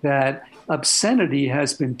that obscenity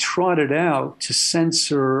has been trotted out to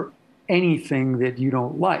censor anything that you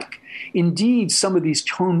don't like. Indeed, some of these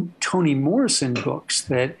Toni Morrison books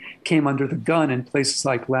that came under the gun in places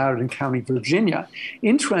like Loudoun County, Virginia,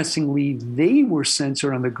 interestingly, they were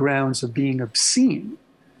censored on the grounds of being obscene,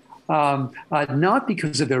 not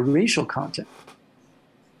because of their racial content.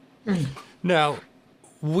 Now,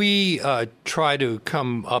 we try to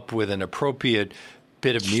come up with an appropriate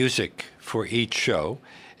bit of music for each show.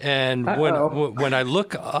 And when I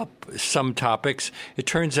look up some topics, it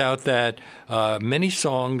turns out that many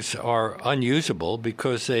songs are unusable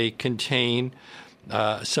because they contain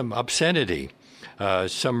some obscenity.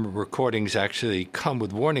 Some recordings actually come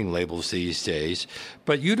with warning labels these days.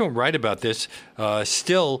 But you don't write about this.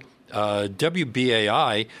 Still,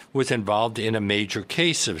 WBAI was involved in a major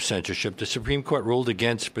case of censorship. The Supreme Court ruled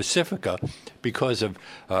against Pacifica because of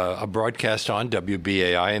a broadcast on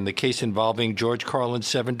WBAI and the case involving George Carlin's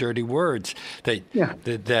 7 Dirty Words that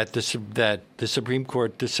the Supreme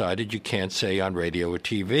Court decided you can't say on radio or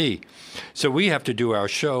TV. So we have to do our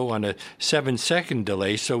show on a 7-second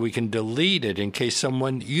delay so we can delete it in case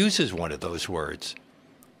someone uses one of those words.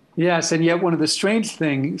 Yes, and yet one of the strange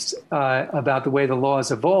things about the way the law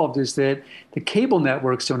has evolved is that the cable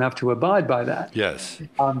networks don't have to abide by that. Yes.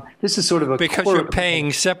 This is sort of a because you're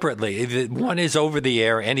paying separately. One is over the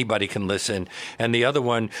air, anybody can listen, and the other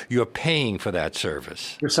one, you're paying for that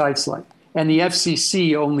service. Precisely. And the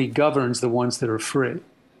FCC only governs the ones that are free.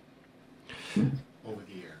 Over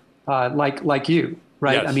the air. Like you,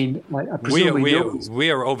 right? Yes. I mean,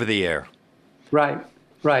 we are over the air. Right.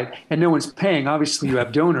 Right. And no one's paying. Obviously, you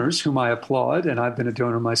have donors, whom I applaud, and I've been a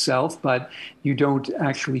donor myself, but you don't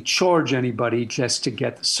actually charge anybody just to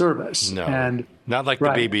get the service. No, and not like the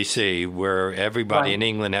BBC, where everybody in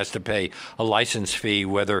England has to pay a license fee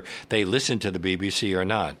whether they listen to the BBC or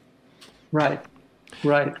not. Right.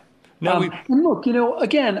 Right. Now and look,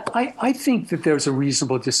 again, I think that there's a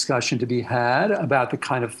reasonable discussion to be had about the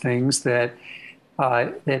kind of things that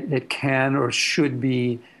that can or should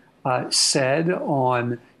be said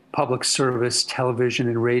on public service television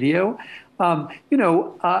and radio.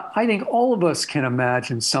 I think all of us can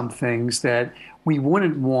imagine some things that we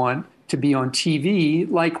wouldn't want to be on TV,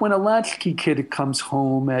 like when a latchkey kid comes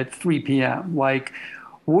home at 3 p.m. Like,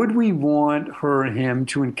 would we want her or him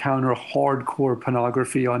to encounter hardcore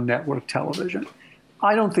pornography on network television?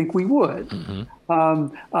 I don't think we would.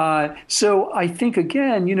 Mm-hmm. So I think,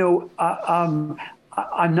 again,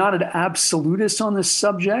 I'm not an absolutist on this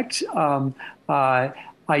subject. I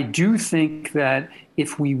do think that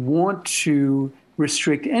if we want to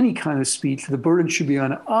restrict any kind of speech, the burden should be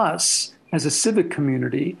on us as a civic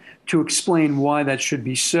community to explain why that should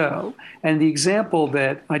be so. And the example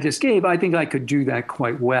that I just gave, I think I could do that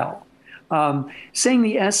quite well. Saying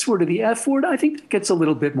the S word or the F word, I think that gets a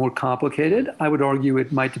little bit more complicated. I would argue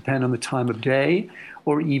it might depend on the time of day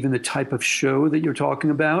or even the type of show that you're talking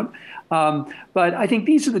about. But I think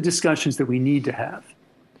these are the discussions that we need to have.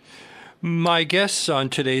 My guests on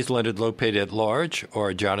today's Leonard Lopate at Large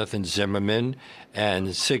are Jonathan Zimmerman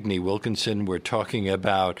and Signe Wilkinson. We're talking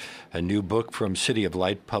about a new book from City of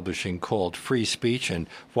Light Publishing called Free Speech and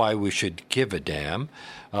Why We Should Give a Damn.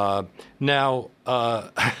 What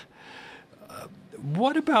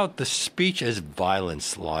about the speech as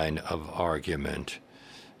violence line of argument?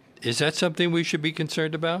 Is that something we should be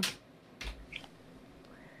concerned about?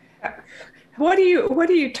 What are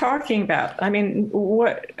you talking about? I mean,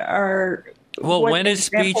 what are... Well, what when is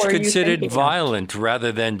speech example are you considered thinking of? violent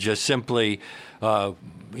rather than just simply, me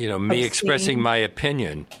Obscene. expressing my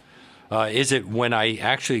opinion? Is it when I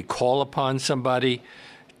actually call upon somebody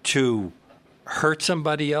to hurt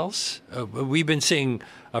somebody else? We've been seeing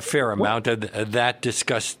a fair amount of that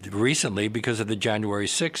discussed recently because of the January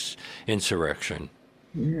 6th insurrection.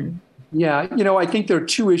 Mm-hmm. Yeah, I think there are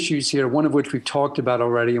two issues here, one of which we've talked about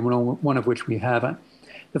already and one of which we haven't.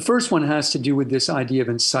 The first one has to do with this idea of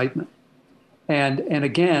incitement. And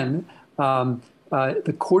again,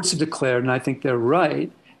 the courts have declared, and I think they're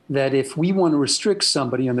right, that if we want to restrict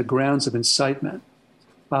somebody on the grounds of incitement,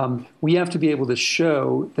 we have to be able to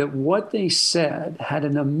show that what they said had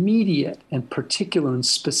an immediate and particular and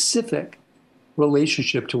specific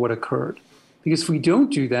relationship to what occurred. Because if we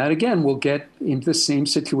don't do that, again, we'll get into the same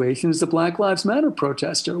situation as the Black Lives Matter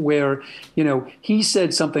protester, where, he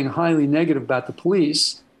said something highly negative about the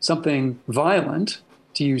police, something violent,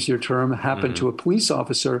 to use your term, happened to a police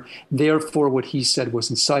officer. Therefore, what he said was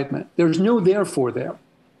incitement. There's no therefore there,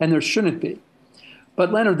 and there shouldn't be.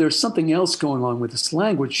 But Leonard, there's something else going on with this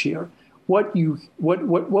language here. What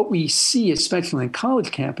we see, especially in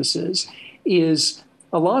college campuses, is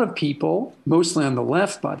a lot of people, mostly on the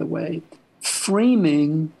left, by the way,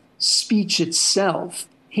 framing speech itself,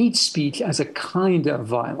 hate speech, as a kind of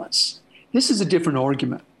violence. This is a different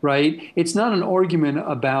argument, right? It's not an argument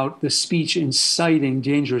about the speech inciting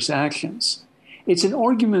dangerous actions. It's an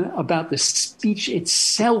argument about the speech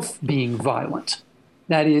itself being violent.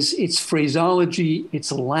 That is, its phraseology,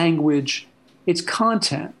 its language, its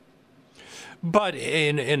content. But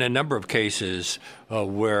in a number of cases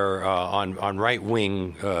where on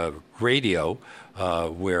right-wing radio,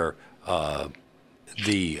 where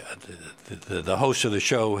the host of the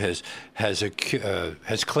show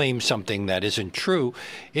has claimed something that isn't true,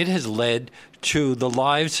 it has led to the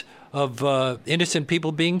lives of innocent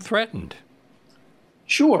people being threatened.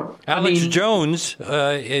 Sure. Alex Jones,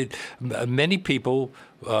 many people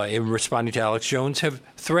in responding to Alex Jones have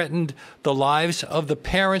threatened the lives of the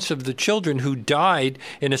parents of the children who died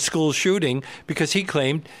in a school shooting because he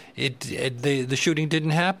claimed the shooting didn't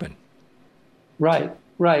happen. Right.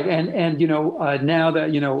 And now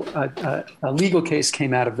that, a legal case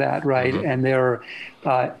came out of that, right? Mm-hmm. And there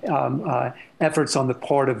are efforts on the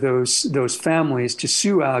part of those families to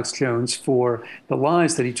sue Alex Jones for the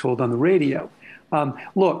lies that he told on the radio.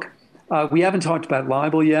 Look, we haven't talked about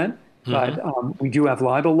libel yet, but we do have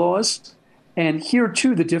libel laws. And here,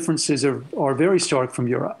 too, the differences are very stark from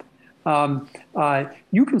Europe.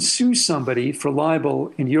 You can sue somebody for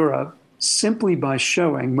libel in Europe simply by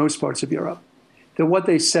showing, most parts of Europe, that what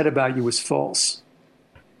they said about you was false.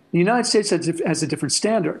 The United States has a different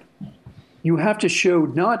standard. You have to show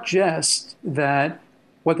not just that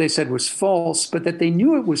what they said was false, but that they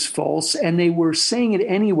knew it was false and they were saying it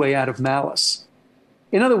anyway out of malice.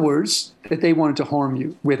 In other words, that they wanted to harm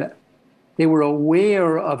you with it. They were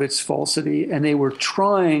aware of its falsity and they were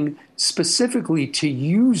trying specifically to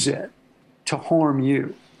use it to harm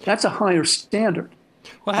you. That's a higher standard.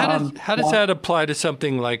 Well, how does that apply to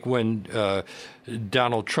something like when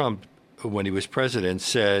Donald Trump, when he was president,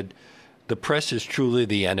 said, "The press is truly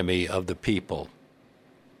the enemy of the people"?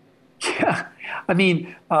 Yeah, I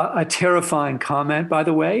mean, a terrifying comment, by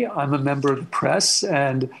the way. I'm a member of the press,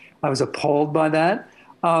 and I was appalled by that.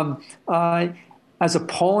 As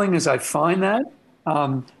appalling as I find that,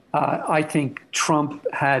 I think Trump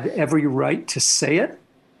had every right to say it.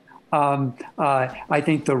 I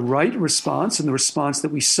think the right response, and the response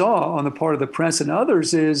that we saw on the part of the press and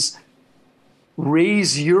others, is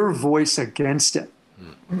raise your voice against it.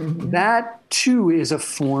 Mm-hmm. That, too, is a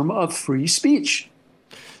form of free speech.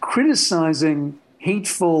 Criticizing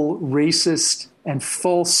hateful, racist, and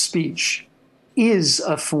false speech is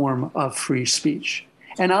a form of free speech.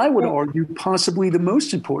 And I would argue possibly the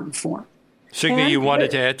most important form. Signe, you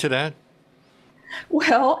wanted to add to that?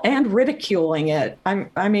 Well, and ridiculing it.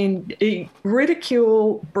 I mean,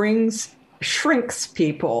 ridicule shrinks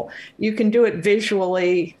people. You can do it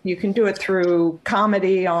visually. You can do it through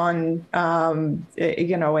comedy on,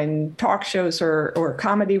 in talk shows or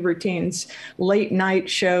comedy routines. Late night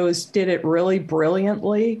shows did it really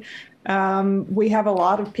brilliantly. We have a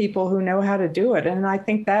lot of people who know how to do it. And I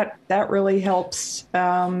think that really helps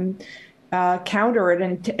counter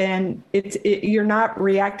it. And you're not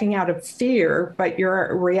reacting out of fear, but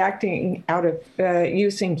you're reacting out of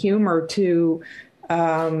using humor to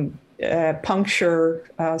puncture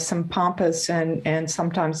some pompous and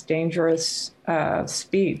sometimes dangerous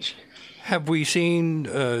speech. Have we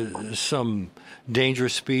seen some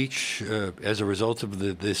dangerous speech as a result of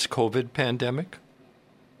this COVID pandemic?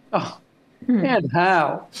 Oh, and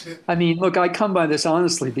how? I mean, look, I come by this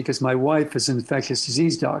honestly because my wife is an infectious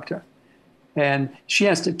disease doctor. And she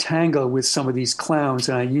has to tangle with some of these clowns,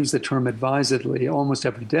 and I use the term advisedly almost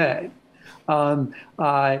every day.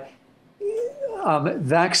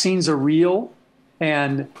 Vaccines are real,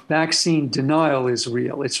 and vaccine denial is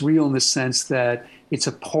real. It's real in the sense that it's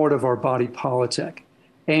a part of our body politic.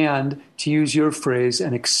 And to use your phrase,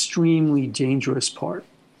 an extremely dangerous part.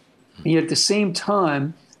 And yet at the same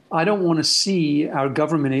time, I don't want to see our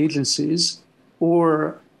government agencies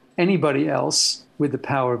or anybody else with the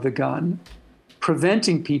power of the gun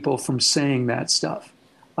preventing people from saying that stuff.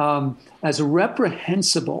 As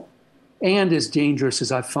reprehensible and as dangerous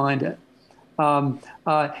as I find it. And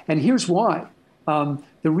here's why. The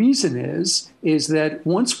reason is that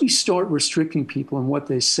once we start restricting people in what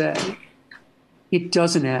they say, it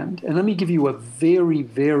doesn't end. And let me give you a very,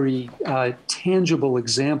 very tangible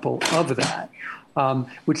example of that,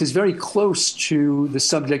 which is very close to the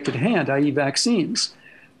subject at hand, i.e. vaccines.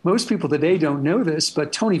 Most people today don't know this,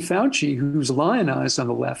 but Tony Fauci, who's lionized on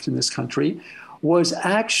the left in this country, was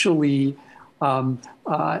actually, he was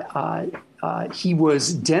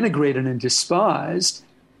denigrated and despised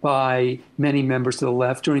by many members of the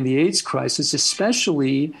left during the AIDS crisis,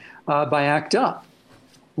 especially by ACT UP.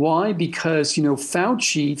 Why? Because,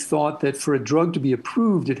 Fauci thought that for a drug to be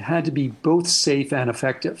approved, it had to be both safe and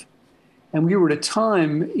effective. And we were at a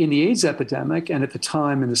time in the AIDS epidemic and at the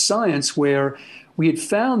time in the science where we had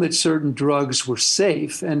found that certain drugs were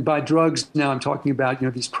safe. And by drugs, now I'm talking about,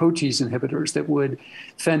 these protease inhibitors that would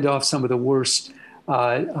fend off some of the worst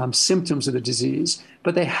symptoms of the disease.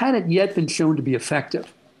 But they hadn't yet been shown to be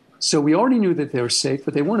effective. So we already knew that they were safe,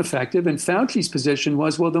 but they weren't effective. And Fauci's position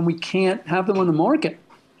was, well, then we can't have them on the market.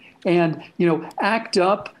 And, ACT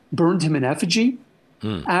UP burned him in effigy.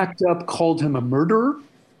 ACT UP called him a murderer.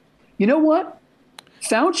 You know what?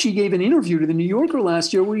 Fauci gave an interview to the New Yorker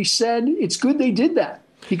last year where he said it's good they did that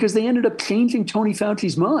because they ended up changing Tony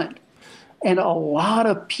Fauci's mind. And a lot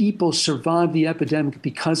of people survived the epidemic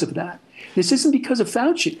because of that. This isn't because of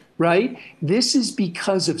Fauci, right? This is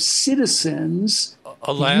because of citizens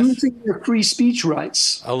using their free speech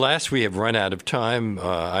rights. Alas, we have run out of time.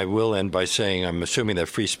 I will end by saying I'm assuming that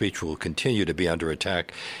free speech will continue to be under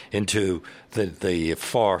attack into the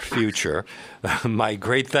far future. My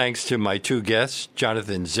great thanks to my two guests,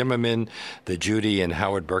 Jonathan Zimmerman, the Judy and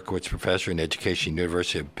Howard Berkowitz Professor in Education,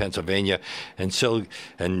 University of Pennsylvania, and Signe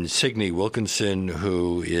Wilkinson,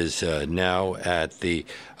 who is now at the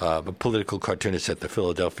political cartoonist at the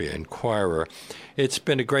Philadelphia Inquirer. It's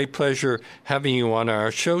been a great pleasure having you on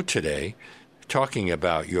our show today, talking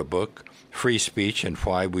about your book, Free Speech and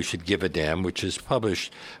Why We Should Give a Damn, which is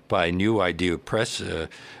published by New Idea Press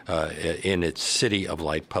in its City of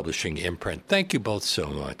Light publishing imprint. Thank you both so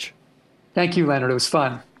much. Thank you, Leonard. It was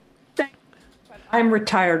fun. I'm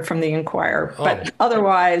retired from the Inquirer, but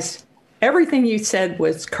otherwise, everything you said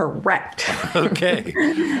was correct. Okay.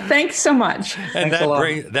 Thanks so much. And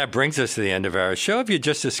that brings us to the end of our show. If you're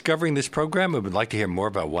just discovering this program and would like to hear more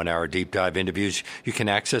about 1 hour deep dive interviews, you can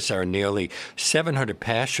access our nearly 700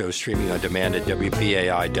 past shows streaming on demand at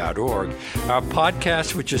WBAI.org. Our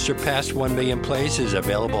podcast, which has surpassed 1 million plays, is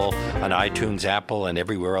available on iTunes, Apple, and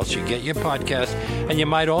everywhere else you get your podcast. And you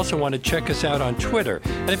might also want to check us out on Twitter.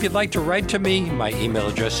 And if you'd like to write to me, my email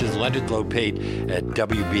address is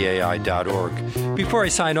leonardlopate@WBAI.org. Before I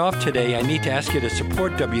sign off today, I need to ask you to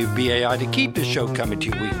support WBAI to keep the show coming to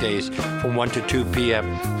you weekdays from 1 to 2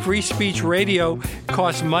 p.m. Free Speech Radio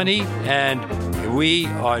costs money, and we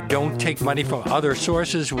don't take money from other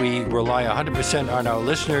sources. We rely 100% on our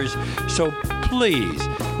listeners. So please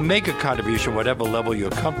make a contribution, whatever level you're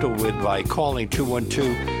comfortable with, by calling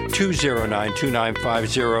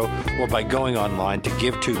 212-209-2950 or by going online to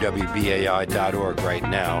give2wbai.org right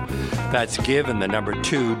now. That's give and the number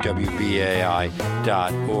 2,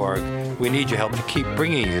 WBAI.org. We need your help to keep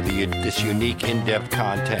bringing you this unique, in-depth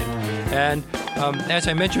content. And as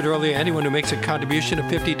I mentioned earlier, anyone who makes a contribution of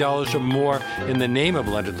 $50 or more in the name of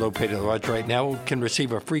Leonard Lopate right now can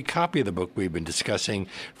receive a free copy of the book we've been discussing,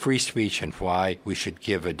 Free Speech and Why We Should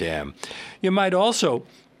Give a Damn. You might also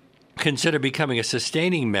consider becoming a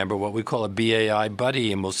sustaining member, what we call a BAI buddy,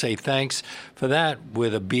 and we'll say thanks for that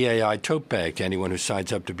with a BAI tote bag to anyone who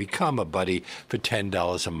signs up to become a buddy for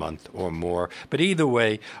 $10 a month or more. But either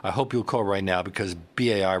way, I hope you'll call right now because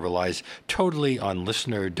BAI relies totally on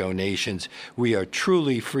listener donations. We are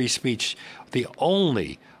truly free speech, the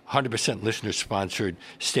only 100% listener-sponsored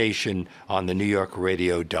station on the New York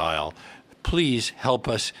radio dial. Please help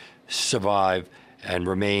us survive and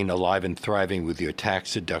remain alive and thriving with your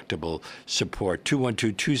tax-deductible support.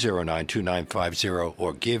 212-209-2950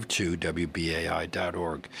 or give to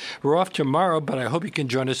WBAI.org. We're off tomorrow, but I hope you can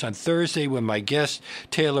join us on Thursday when my guest,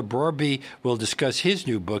 Taylor Brorby, will discuss his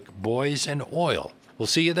new book, Boys and Oil. We'll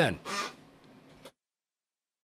see you then.